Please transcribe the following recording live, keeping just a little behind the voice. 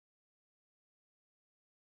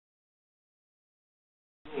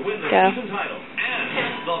Go.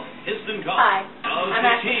 Hi. I'm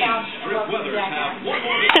actually down. You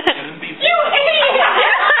idiot!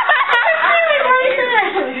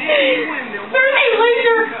 There's a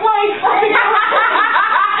laser light.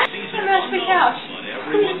 I'm at the couch.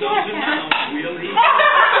 Who's that?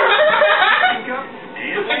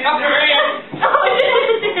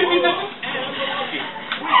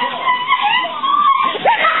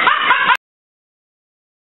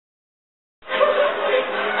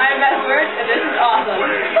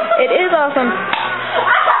 It is awesome.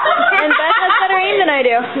 And Beth has better aim than I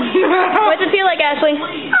do. What's it feel like, Ashley?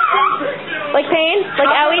 Like pain?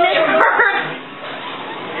 Like owiness?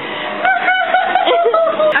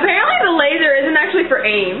 Apparently the laser isn't actually for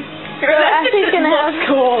aim. So Ashley's gonna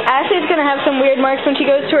have some weird marks when she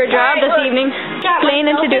goes to her job this evening.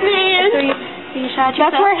 Planning to do.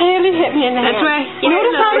 That's where Haley hit me in the hand. That's right. You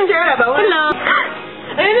notice how I'm Hello.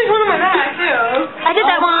 I did one on my back too. I did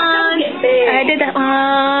that one. I did that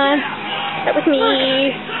one. That was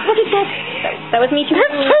me. Look at that. That was me too.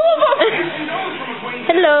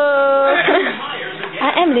 Hello.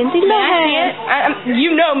 I am Lindsay Lohan.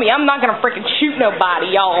 You know me. I'm not gonna freaking shoot nobody,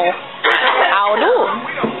 y'all. I'll do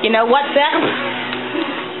it. You know what's that?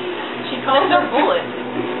 She calls her bullet.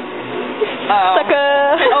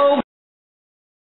 Sucker. Oh